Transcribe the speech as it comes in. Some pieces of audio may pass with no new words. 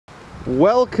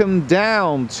Welcome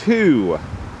down to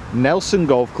Nelson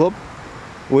Golf Club,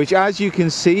 which, as you can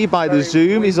see by the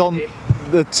zoom, is on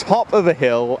the top of a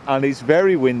hill and it's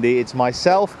very windy. It's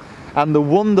myself and the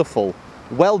wonderful,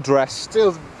 well-dressed,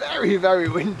 feels very, very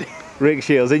windy, Rick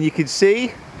Shiels, and you can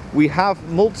see we have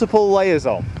multiple layers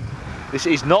on. This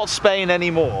is not Spain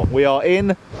anymore. We are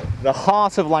in the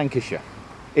heart of Lancashire,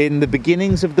 in the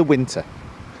beginnings of the winter.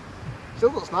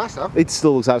 Still looks nice though. It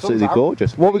still looks absolutely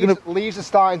gorgeous. What we're gonna leaves are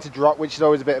starting to drop, which is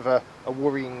always a bit of a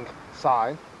worrying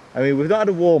sign. I mean, we've not had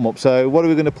a warm up, so what are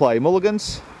we going to play?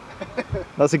 Mulligans?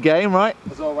 That's a game, right?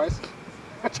 As always.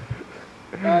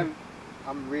 I'm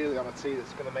really on a tee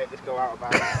that's going to make this go out of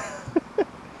bounds.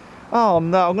 Oh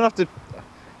no, I'm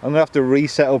gonna have to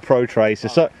resettle Pro Tracer.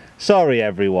 So, sorry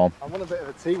everyone. I'm on a bit of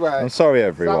a tee where I'm sorry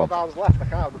everyone. out of bounds left. I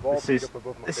can't have the ball up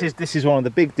above my feet. This is one of the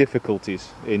big difficulties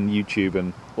in YouTube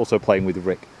and also playing with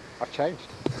Rick. I've changed.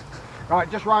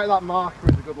 Right, just right that marker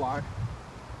is a good line.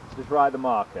 Just right the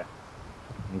marker.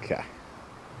 Okay.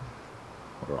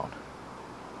 We're on.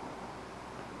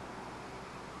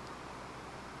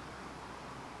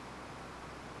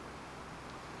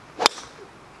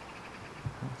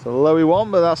 It's a lowy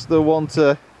one, but that's the one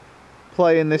to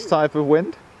play in this type of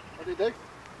wind. What do you do?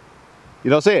 You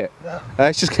don't see it? No.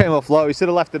 It just came off low. He should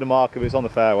have left it the marker, but it's on the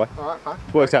fairway. Alright, fine.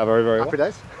 Worked out very, very well. Happy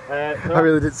days. So I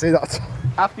really didn't see that.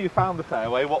 after you found the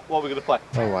fairway, what are we going to play?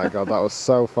 Oh my god, that was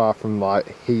so far from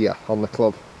like here on the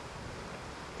club.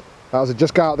 That was a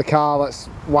just go out of the car, let's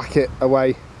whack it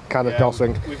away kind of golf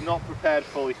swing. We've not prepared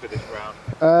fully for this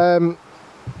round.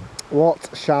 What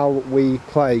shall we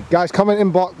play? Guys, comment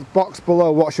in box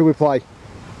below, what should we play?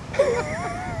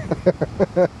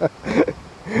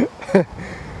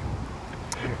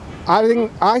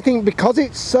 I think because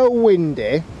it's so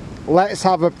windy, let's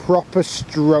have a proper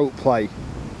stroke play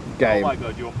game. Oh my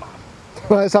god, you're mad.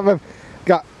 Let's have a...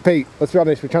 Pete, let's be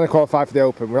honest, we're trying to qualify for the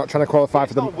Open. We're not trying to qualify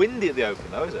for the... It's not windy at the Open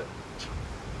though, is it?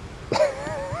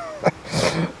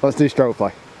 Let's do stroke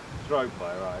play. Stroke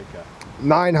play, right, okay.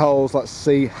 9 holes, let's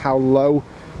see how low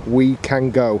we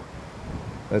can go.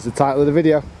 There's the title of the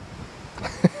video.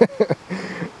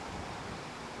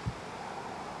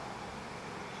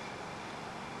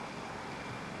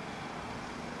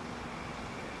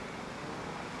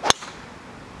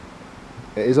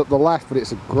 It is up the left, but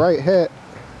it's a great hit.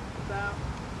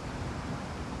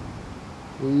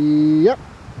 Yep.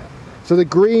 So the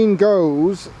green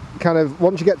goes kind of,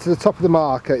 once you get to the top of the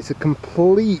marker, it's a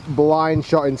complete blind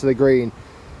shot into the green.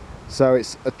 So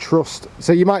it's a trust.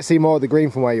 So you might see more of the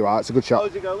green from where you are. It's a good shot. Oh,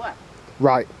 does it go left?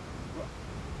 Right.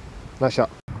 Nice shot.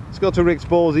 Let's go to Rick's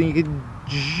balls and you can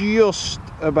just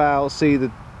about see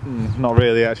the... not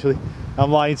really actually.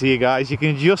 I'm lying to you guys. You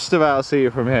can just about see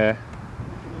it from here.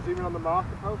 Can you zoom in on the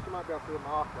marker post? You might be able to see the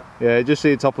marker. Yeah, just see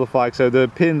the top of the flag. So the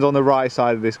pin's on the right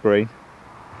side of this green.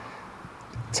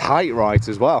 Tight right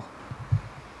as well.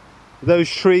 Those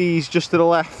trees just to the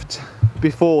left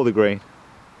before the green.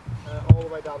 All the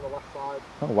way down the left side.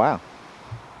 Oh wow.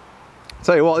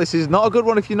 Tell you what, this is not a good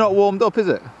one if you're not warmed up, is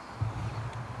it?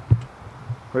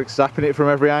 Rick's zapping it from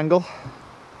every angle.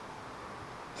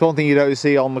 It's one thing you don't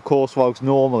see on the course vlogs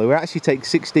normally. We actually take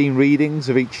 16 readings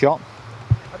of each shot.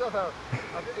 I don't know.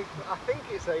 I think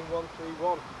it's saying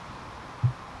 131.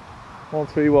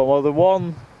 131. Well, the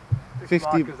 150.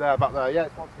 Markers there, back there. Yeah,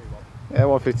 it's 131. Yeah,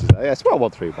 150 there. Yeah, it's about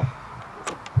 131.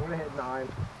 I'm gonna hit 9.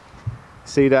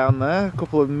 See down there, a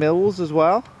couple of mills as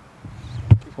well.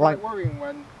 It's quite worrying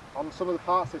when on some of the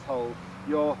parts of this hole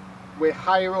we're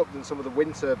higher up than some of the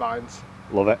wind turbines.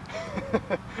 Love it.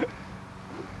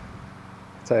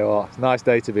 Tell you what, it's a nice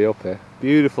day to be up here.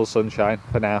 Beautiful sunshine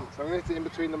for now. So I'm going to hit it in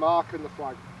between the marker and the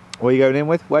flag. What are you going in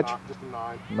with? Wedge? Just a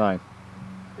 9. 9.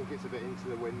 I think it's a bit into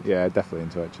the wind. Yeah, definitely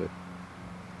into it actually.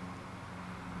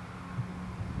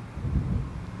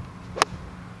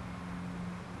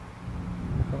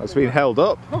 It's been held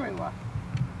up. Coming left.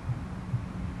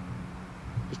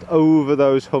 Just over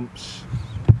those humps.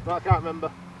 No, I can't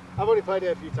remember. I've only played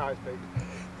it a few times, Pete.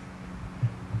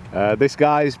 This,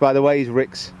 guys, by the way, is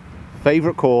Rick's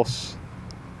favourite course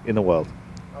in the world.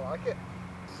 I like it.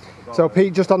 So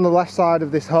Pete just on the left side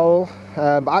of this hole,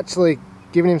 but actually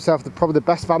giving himself probably the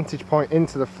best vantage point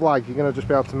into the flag. You're going to just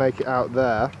be able to make it out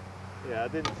there. Yeah, I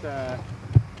didn't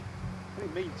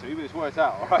mean to, but it's worked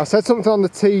out. All right. I said something on the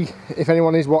tee, if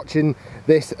anyone is watching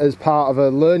this as part of a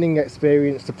learning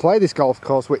experience to play this golf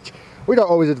course, which we don't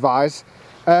always advise.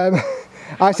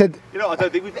 I said... You know, I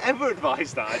don't think we've ever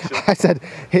advised that, actually. I said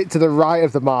hit to the right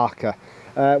of the marker,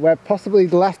 where possibly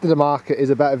the left of the marker is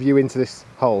a better view into this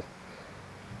hole.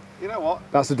 You know what?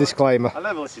 That's a disclaimer. I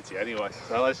never listen to you anyway,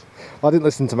 so I didn't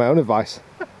listen to my own advice.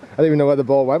 I didn't even know where the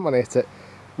ball went when I hit it.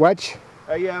 Wedge.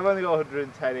 Yeah, I've only got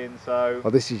 110 in, so... Oh,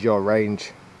 this is your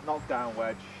range. Knock down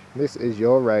wedge. This is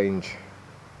your range.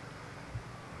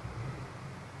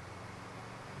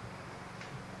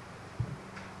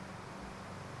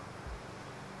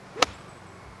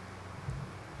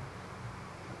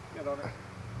 Get on it.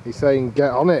 He's saying,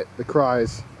 get on it, the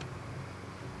cries.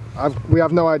 We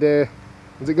have no idea.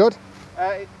 Is it good?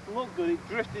 It looked good. It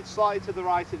drifted slightly to the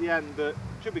right at the end, but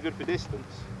should be good for distance.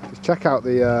 Just check out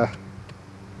the...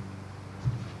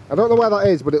 I don't know where that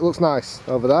is, but it looks nice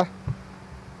over there.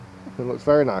 It looks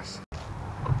very nice.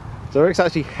 So Rick's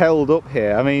actually held up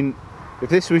here. I mean, if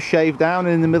this was shaved down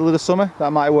in the middle of the summer,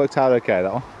 that might have worked out okay,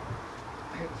 that one.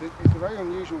 It's a very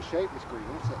unusual shape, this green,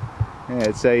 isn't it? Yeah,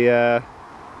 it's a... I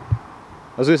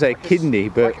was going to say like kidney,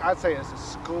 but... I'd say it's a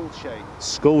skull shape.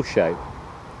 Skull shape.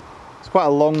 It's quite a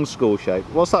long skull shape.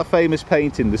 What's that famous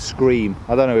painting, The Scream?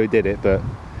 I don't know who did it, but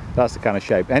that's the kind of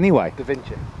shape. Anyway. Da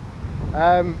Vinci.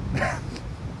 How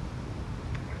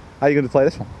are you going to play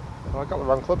this one? Well, I got the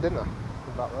wrong club, didn't I?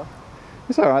 Back there.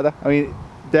 It's alright though. I mean,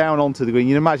 down onto the green,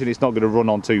 you'd imagine it's not going to run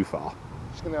on too far.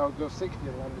 Just going to go 60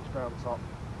 and land it round top.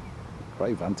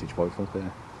 Great vantage point from up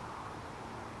here.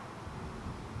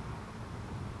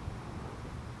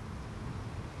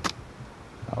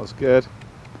 That was good.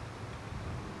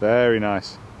 Very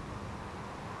nice.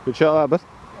 Good shot there, bud.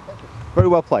 Very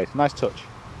well played. Nice touch.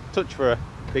 Touch for a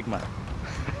big man.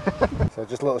 So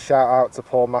just a little shout out to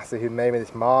Paul Massey who made me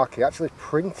this mark. He actually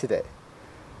printed it.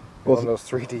 One of those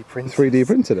 3D printers. 3D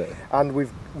printed it? And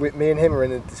me and him are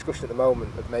in a discussion at the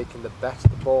moment of making the best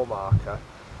ball marker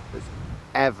that's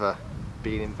ever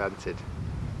been invented.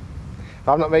 If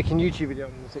I'm not making YouTube videos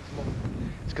in 6 months,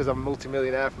 it's because I'm a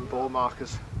multi-millionaire from ball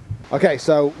markers. Okay,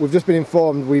 so we've just been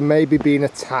informed we may be being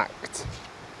attacked.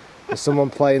 There's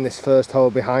someone playing this first hole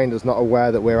behind us, not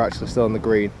aware that we're actually still on the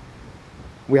green.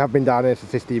 We have been down here for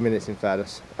 15 minutes in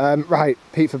fairness. Right,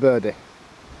 Pete for birdie.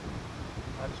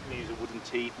 I'm just going to use a wooden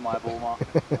tee for my ball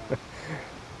marker.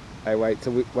 Hey, wait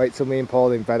till me and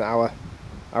Paul invent our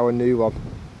new one.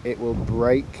 It will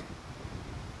break.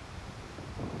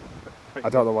 I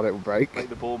don't know what it will break. Break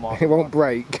the ball marker. It won't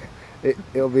break.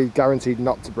 It'll be guaranteed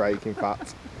not to break. In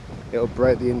fact, it'll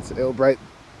break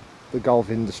the golf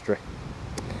industry.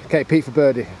 Okay, Pete for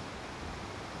birdie.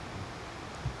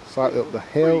 Slightly up the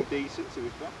hill. Pretty decent, to be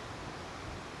fair.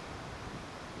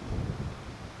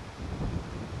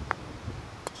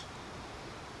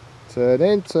 Turn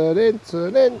in, turn in,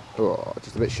 turn in. Oh,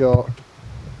 just a bit short.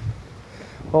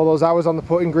 All those hours on the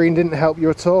putting green didn't help you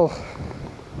at all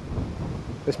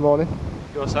this morning.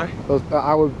 You're sorry? That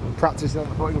hour practicing on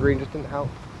the putting green just didn't help.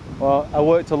 Well, I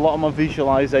worked a lot on my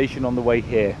visualisation on the way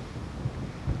here.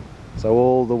 So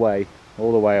all the way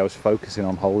I was focusing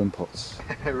on hole inputs.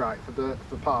 Right,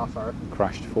 for par, sorry.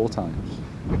 Crashed 4 times.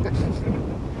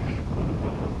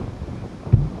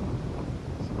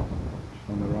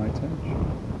 On the right edge.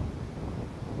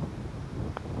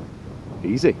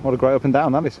 Easy. What a great up and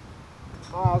down that is.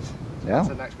 Oh, yeah. That's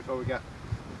the next before we get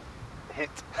hit.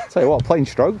 Tell you what, playing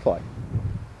stroke play.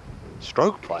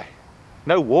 Stroke play?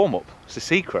 No warm up. It's a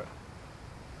secret.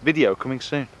 Video coming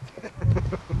soon.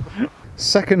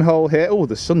 Second hole here. Oh,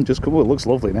 the sun just come. Oh, it looks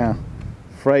lovely now.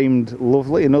 Framed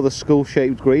lovely. Another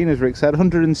skull-shaped green, as Rick said.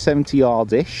 170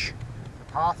 yards-ish.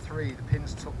 Par 3, the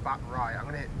pins tuck back right. I'm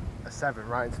going to hit a 7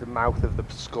 right into the mouth of the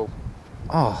skull.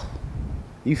 Oh,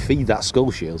 you feed that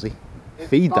skull, Shielsy.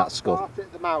 Feed that skull. Start it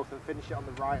at the mouth and finish it on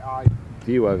the right eye.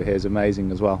 View over here is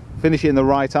amazing as well. Finish it in the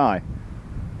right eye.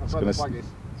 That's where the flag is.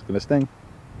 It's going to sting.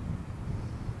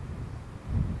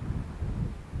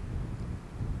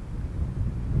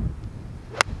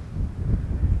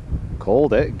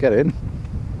 Called it. Get in.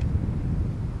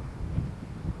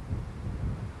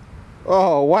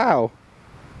 Oh, wow.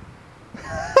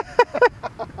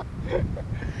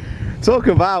 Talk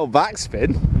about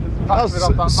backspin.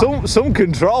 Some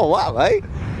control, that, mate.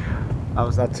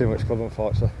 That had too much club,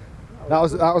 unfortunately. That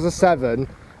was a 7,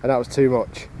 and that was too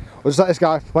much. We'll just let this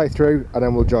guy play through, and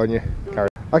then we'll join you. Carry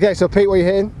on. Okay, so Pete, what are you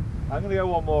hitting? I'm going to go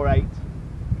one more 8.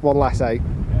 One less 8.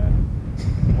 Yeah.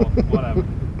 Whatever.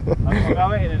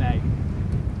 I'm hitting an 8.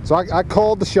 So I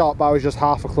called the shot, but I was just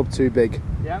half a club too big.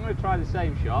 Yeah, I'm going to try the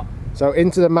same shot. So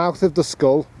into the mouth of the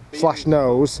skull, /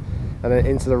 nose, and then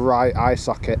into the right eye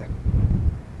socket.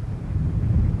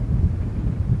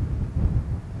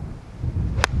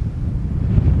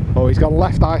 Oh, he's gone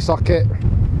left eye socket.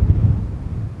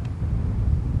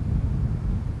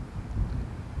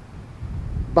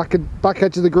 Back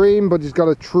edge of the green, but he's got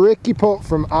a tricky putt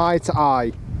from eye to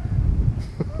eye.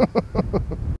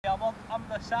 Yeah, I'm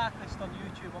a cyclist on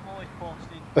YouTube. I'm always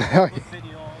posting good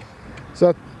videos.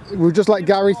 So we've just let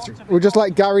Gary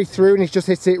through, and he's just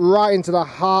hit it right into the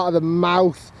heart of the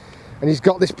mouth, and he's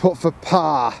got this putt for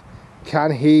par.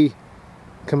 Can he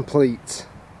complete?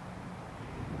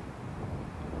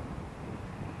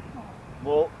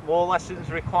 More lessons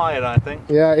required, I think.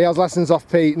 Yeah, he has lessons off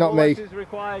Pete, not me. Lessons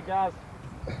required, guys.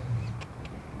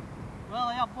 Well,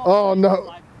 I have one. Oh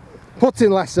no,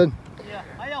 putting lesson. Yeah,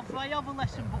 I have a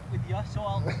lesson booked with you, so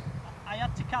I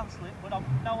had to cancel it, but I've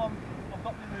got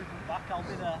my movement back. I'll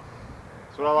be there.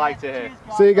 That's what I like to hear. Cheers,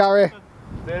 guys. See you, Gary.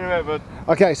 See you in a bit, bud.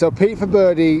 Okay, so Pete for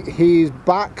birdie. He's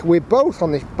back. We're both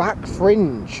on this back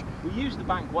fringe. We use the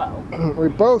bank well. We're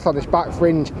both on this back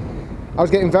fringe. I was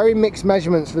getting very mixed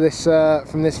measurements for this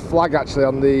from this flag actually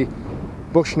on the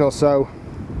Bushnell, so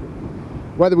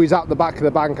whether he's at the back of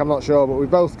the bank I'm not sure, but we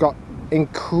both got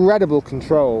incredible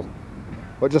control,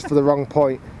 but just for the wrong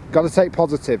point. Got to take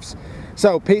positives.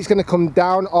 So Pete's going to come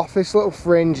down off this little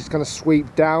fringe. He's going to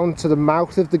sweep down to the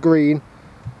mouth of the green.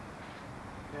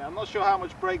 Yeah, I'm not sure how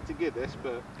much break to give this,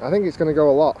 but I think it's going to go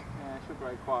a lot. yeah, it should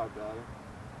break quite a bit.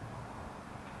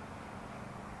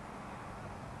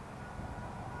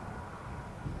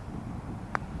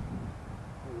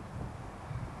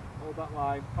 Hold that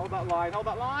line, hold that line, hold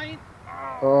that line!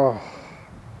 Oh,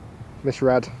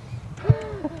 misread.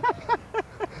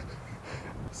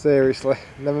 Seriously,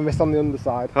 never missed on the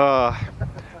underside.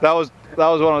 That was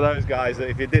one of those guys that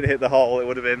if it did hit the hole, it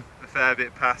would have been a fair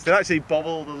bit past. It actually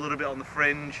bobbled a little bit on the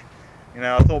fringe. You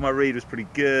know, I thought my read was pretty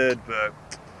good, but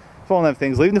it's one of them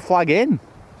things. Leaving the flag in.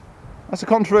 That's a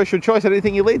controversial choice. I didn't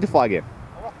think you leave the flag in.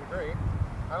 I'm off the green.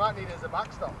 I might need it as a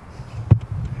backstop.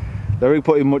 They're really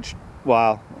putting much,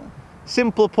 well,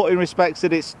 simpler putting respects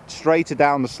that it's straighter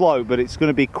down the slope, but it's going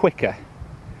to be quicker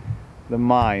than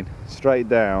mine, straight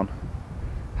down.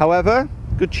 However,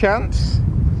 good chance.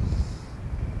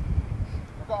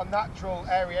 I've got a natural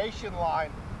aeration line.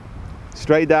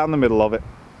 Straight down the middle of it.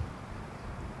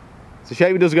 It's a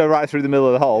shame it doesn't go right through the middle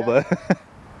of the hole, yeah. But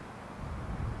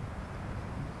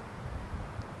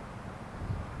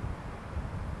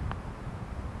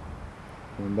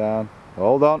coming down.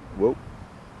 Hold on. Whoa.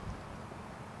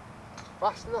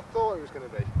 Faster than I thought it was going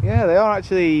to be. Yeah, they are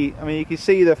actually. I mean, you can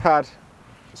see they've had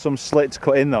some slits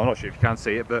cut in though. I'm not sure if you can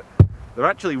see it, but they're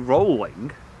actually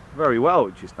rolling very well,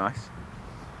 which is nice.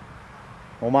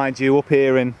 Well, mind you, up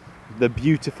here in the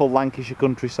beautiful Lancashire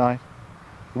countryside,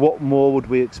 what more would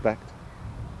we expect?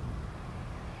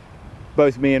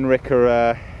 Both me and Rick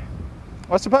are,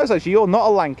 I suppose actually you're not a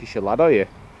Lancashire lad, are you?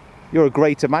 You're a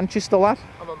Greater Manchester lad?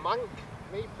 I'm a mank,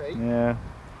 me Pete. Yeah,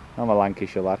 I'm a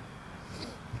Lancashire lad.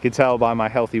 You can tell by my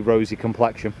healthy rosy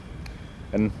complexion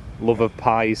and love of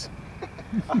pies.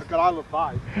 God, I love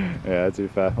pies. Yeah, to be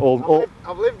fair.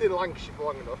 I've lived in Lancashire for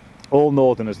long enough. All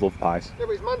Northerners love pies. Yeah,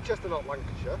 but it's Manchester, not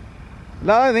Lancashire.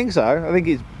 No, I don't think so. I think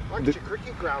it's Lancashire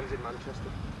cricket grounds in Manchester.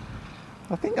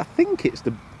 I think it's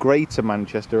the Greater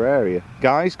Manchester area.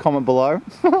 Guys, comment below.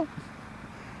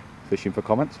 Fishing for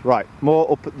comments. Right, more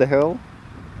up at the hill.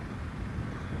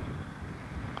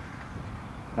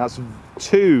 That's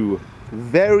two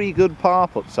very good par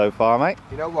putts so far, mate.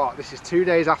 You know what? This is 2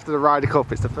 days after the Ryder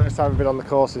Cup. It's the first time I've been on the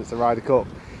course since the Ryder Cup.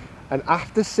 And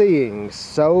after seeing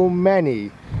so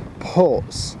many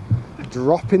putts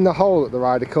drop in the hole at the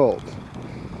Ryder Cup,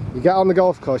 you get on the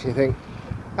golf course and you think,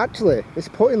 actually, this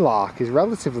putting lark is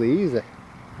relatively easy.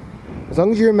 As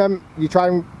long as you remember, you try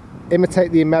and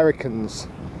imitate the Americans,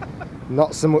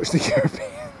 not so much the Europeans.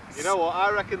 You know what?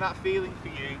 I reckon that feeling for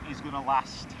you is going to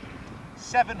last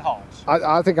 7 holes.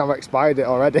 I think I've expired it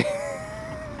already.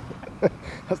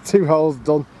 That's 2 holes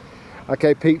done.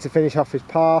 Okay, Pete to finish off his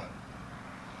par.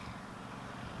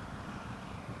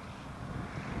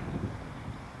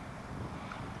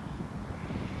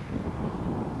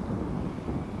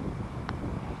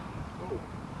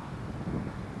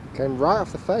 Came right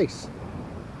off the face.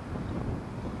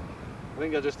 I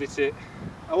think I just hit it.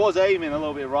 I was aiming a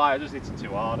little bit right, I just hit it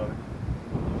too hard on it.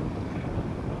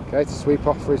 Okay, to sweep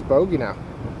off for his bogey now.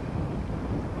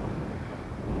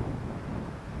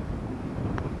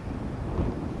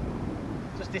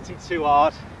 Just hit it too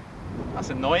hard. That's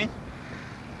annoying.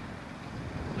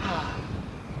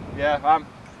 Yeah,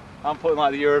 I'm putting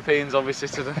like the Europeans obviously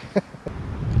today.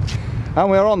 And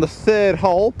we're on the 3rd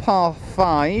hole, par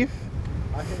 5.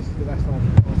 I think this is the best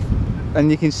one.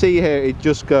 And you can see here it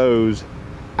just goes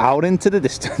out into the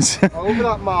distance. Over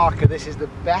that marker, this is the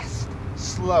best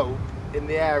slope in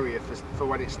the area for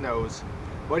when it snows.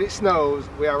 When it snows,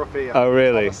 we are up here. Oh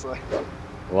really? Honestly.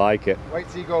 Like it. Wait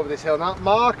till you go over this hill. Now, that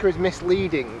marker is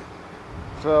misleading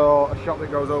for a shot that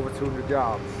goes over 200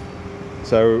 yards.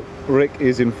 So Rick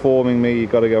is informing me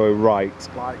you've got to go right.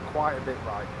 Like quite a bit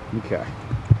right. Okay.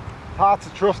 Hard to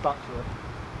trust actually.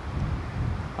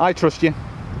 I trust you.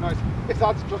 No, it's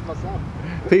hard to trust myself.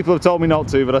 People have told me not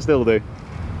to, but I still do.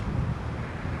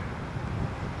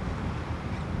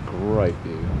 Great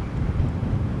view.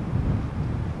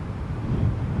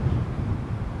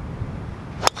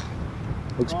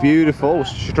 Looks beautiful,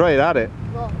 straight at it.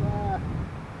 Not there.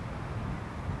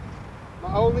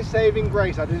 My only saving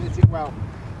grace, I did it well.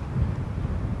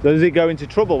 Does it go into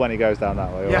trouble when it goes down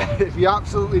that way? Or? Yeah, if you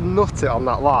absolutely nut it on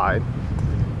that line,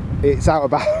 it's out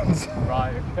of bounds.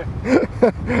 Right.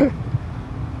 Okay.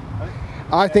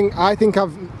 I think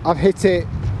I've hit it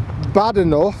bad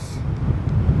enough.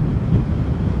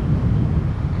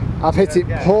 I've hit it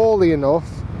poorly enough,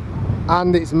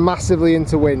 and it's massively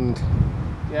into wind.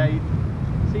 Yeah, you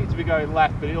seem to be going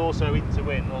left, but it also into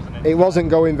wind, wasn't it? It wasn't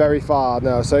going very far,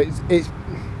 no. So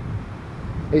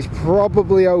it's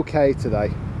probably okay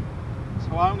today.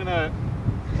 So I'm gonna.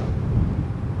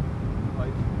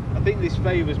 I think this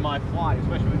favours my flight,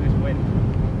 especially with this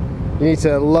wind. You need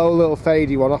to low little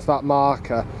fadey one off that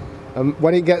marker, and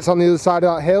when it gets on the other side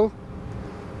of that hill,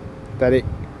 then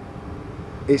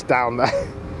it's down there.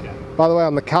 Yeah. By the way,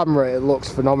 on the camera it looks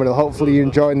phenomenal. Hopefully you're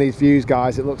enjoying these views,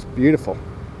 guys. It looks beautiful.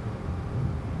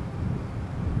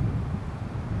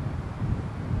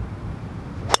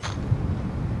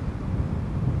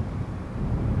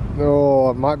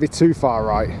 Oh, it might be too far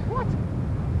right. What?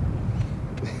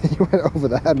 You went over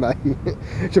there, mate.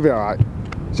 Should be alright.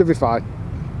 Should be fine.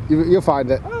 You'll find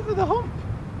it. Over the hump.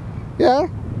 Yeah.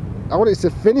 I want it to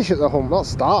finish at the hump, not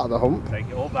start at the hump. Take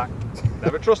it all back.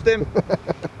 Never trust him.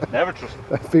 Never trust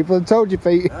him. People have told you,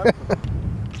 Pete. No.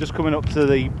 Just coming up to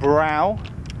the brow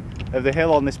of the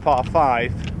hill on this par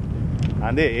 5,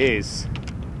 and it is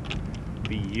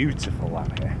beautiful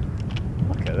down here.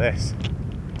 Look at this.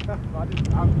 I'm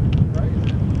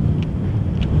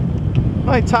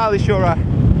not entirely sure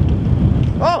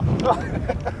Oh!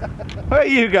 Where are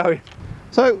you going?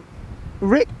 So,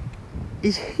 Rick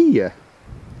is here.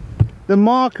 The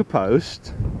marker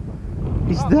post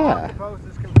is there. The marker post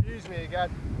has confused me again.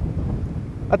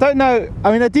 I don't know,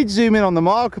 I mean I did zoom in on the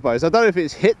marker post. I don't know if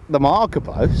it's hit the marker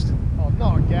post. Oh,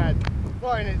 not again.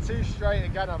 Not in it too straight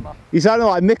again, am I? You sounded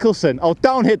like Mickelson. Oh,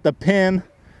 don't hit the pin.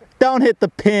 Don't hit the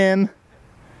pin.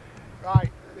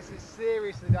 Right, this is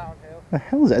seriously downhill. The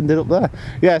hell's it ended up there?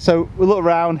 Yeah, so we look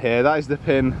around here. That is the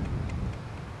pin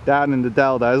down in the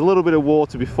dell there. There's a little bit of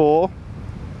water before,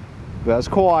 but that's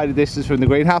quite a distance from the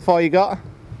green. How far you got?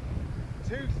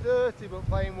 230, but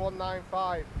playing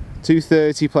 195.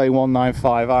 230 playing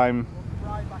 195. I'm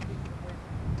right back into the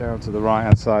wind. Down to the right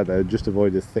hand side there, just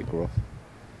avoid the thick rough.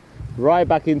 Right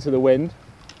back into the wind.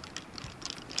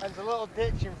 And there's a little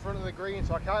ditch in front of the green,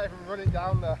 so I can't even run it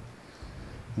down there.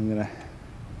 I'm gonna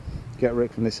get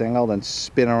Rick from this angle, then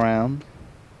spin around.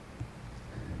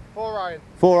 4 iron.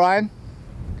 4 iron.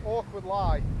 Awkward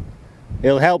lie.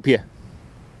 It'll help you.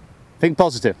 Think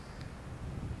positive.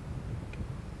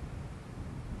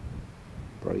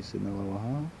 Brace in the lower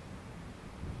half.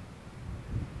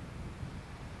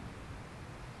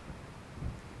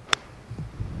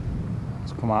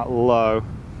 Let's come out low.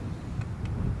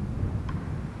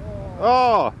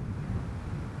 Oh!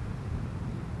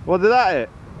 What did that hit?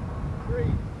 Tree. It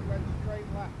went straight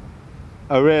left.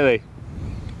 Oh really?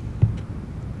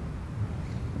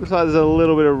 Looks like there's a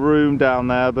little bit of room down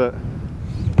there, but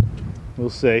we'll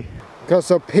see. Okay,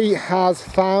 so Pete has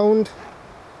found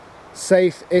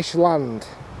safe-ish land.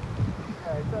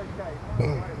 Yeah, it's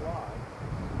okay.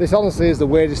 This honestly is the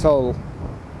weirdest hole.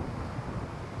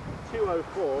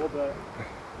 204, but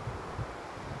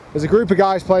there's a group of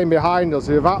guys playing behind us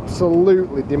who have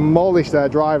absolutely demolished their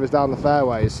drivers down the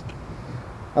fairways.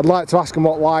 I'd like to ask them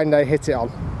what line they hit it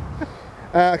on.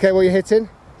 Okay, what are you hitting?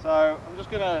 So I'm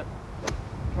just gonna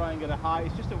try and get a high.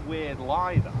 It's just a weird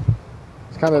lie though.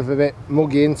 It's kind of a bit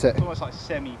muggy, isn't it? It's almost like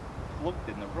semi-plugged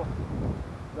in the rough.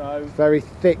 So it's very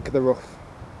thick, the rough.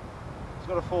 It's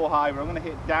got a 4 high, but I'm gonna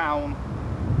hit down.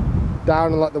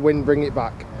 Down and let the wind bring it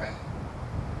back. Yeah.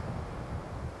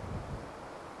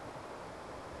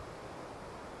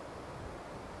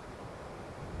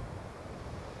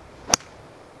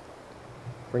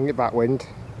 Bring it back, wind.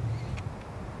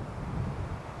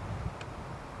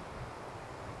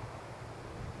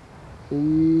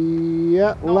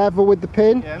 Yeah, level with the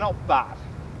pin. Yeah, not bad.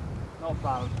 Not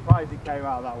bad. I'm surprised it came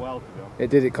out that well, to be honest. It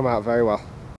did, it come out very well.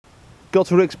 Got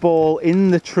to Rick's ball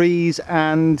in the trees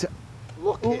and...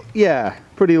 Lucky. Yeah,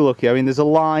 pretty lucky. I mean, there's a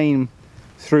line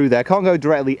through there. Can't go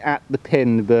directly at the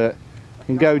pin, but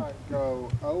can go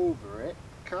over it.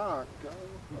 Can't go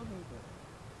under it.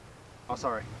 Oh,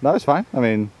 sorry. No, it's fine. I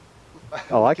mean,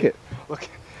 I like it. Look,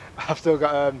 I've still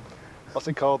got what's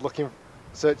it called? Looking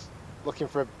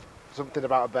for something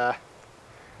about a bear.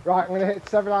 Right, I'm going to hit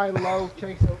 7-iron low,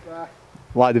 chase up there.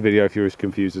 Like the video if you're as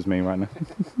confused as me right now.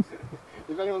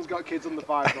 If anyone's got kids under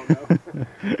 5, don't know.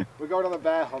 We're going on a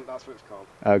bear hunt, that's what it's called.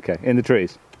 Okay, in the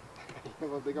trees.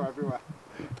 Well, they go everywhere.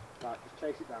 Right, just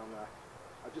chase it down there.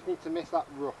 I just need to miss that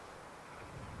rough.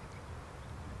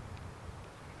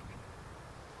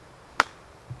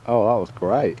 Oh, that was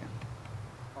great.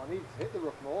 Oh, I need to hit the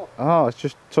rough more. Oh, it's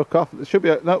just took off. It should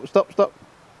be. No, stop.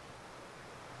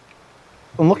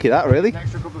 Unlucky that, really. An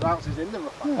extra couple of ounces in the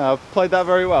rough. Yeah, I've played that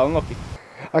very well. Unlucky.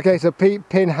 Okay, so Pete,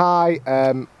 pin high,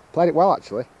 played it well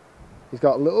actually. He's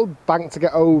got a little bank to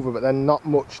get over, but then not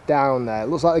much down there. It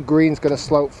looks like the green's going to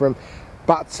slope from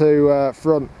back to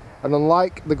front. And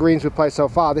unlike the greens we've played so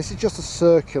far, this is just a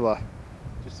circular,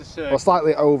 or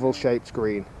slightly oval shaped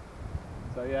green.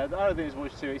 So yeah, I don't think there's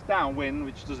much to it. It's downwind,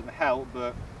 which doesn't help,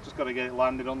 but just got to get it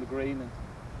landed on the green and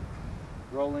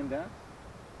rolling down.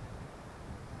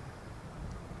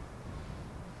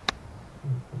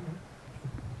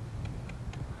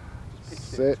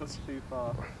 Sit. Touch too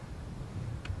far.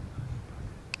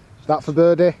 That for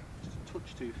birdie? Just a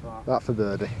touch too far. That for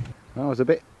birdie. I was a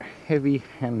bit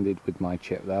heavy-handed with my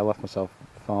chip there. I left myself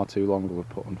far too long of a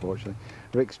putt, unfortunately.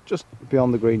 Rick's just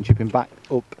beyond the green, chipping back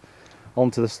up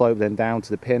onto the slope, then down to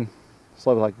the pin.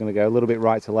 Slope like going to go a little bit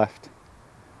right to left.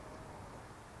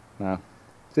 Now,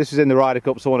 if this was in the Ryder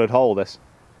Cup, someone would hold this.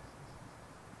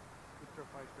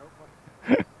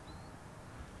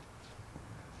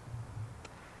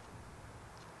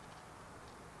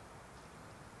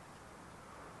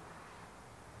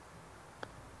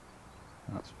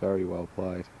 That's very well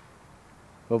played.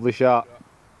 Lovely shot.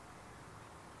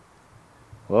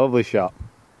 Lovely shot.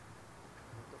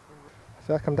 I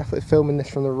feel like I'm definitely filming this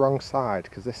from the wrong side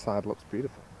because this side looks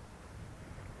beautiful.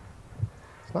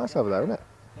 It's nice over there, isn't it?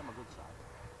 Yeah, my good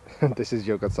side. This is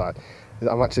your good side.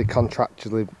 I'm actually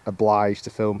contractually obliged to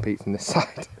film Pete from this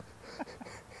side.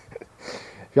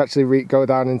 If you actually go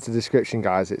down into the description,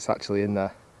 guys, it's actually in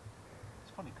there.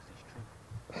 It's funny because it's true.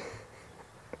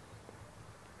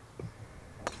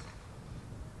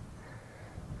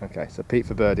 Okay, so Pete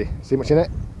for birdie. See much in it?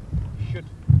 Should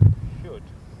come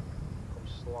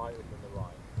slightly from the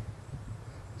right.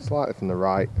 Slightly from the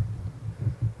right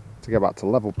to go back to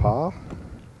level par.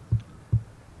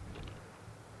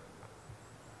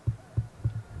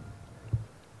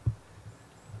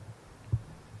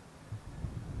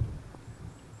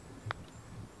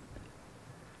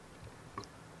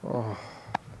 Oh.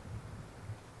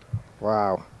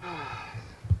 Wow.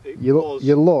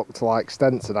 You looked like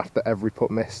Stenson after every putt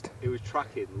missed. It was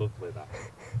tracking lovely, that.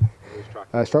 It was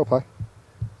tracking. Stroke play.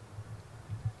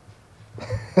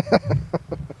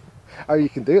 Oh, you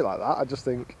can do it like that. I just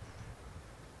think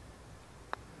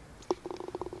you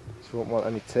won't want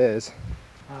any tears.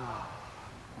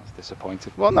 That's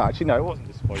disappointing. Well, no, actually, no, it wasn't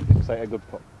disappointing. It's like a good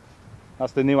putt.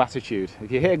 That's the new attitude.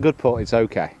 If you hit a good putt, it's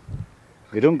okay.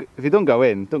 If you don't go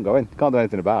in, don't go in. You can't do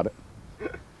anything about it.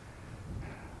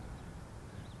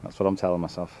 That's what I'm telling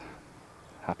myself.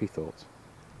 Happy thoughts.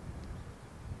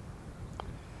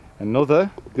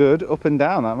 Another good up and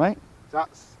down, that mate.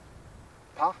 That's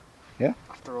par. Yeah.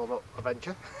 After all the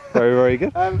adventure. Very, very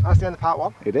good. That's the end of part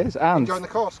 1. It is. And enjoying the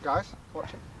course, guys.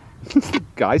 Watching.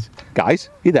 guys,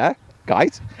 you there?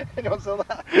 Guys? Anyone saw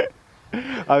that?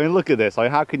 I mean, look at this. I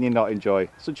mean, how can you not enjoy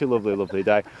such a lovely, lovely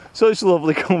day? Such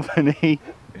lovely company.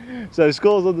 So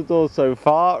scores on the door so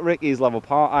far. Rick is level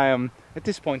par. I am a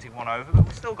disappointing one over, but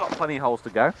we've still got plenty of holes to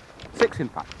go. 6 in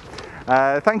fact.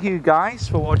 Thank you guys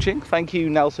for watching. Thank you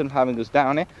Nelson for having us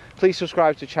down here. Please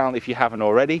subscribe to the channel if you haven't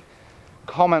already.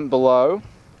 Comment below.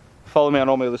 Follow me on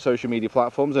all my other social media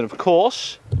platforms. And of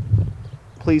course,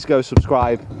 please go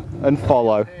subscribe and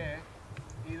follow.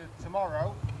 Either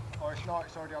tomorrow or if not,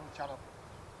 it's already on the channel.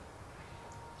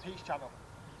 Pete's channel.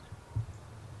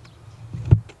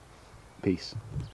 Peace.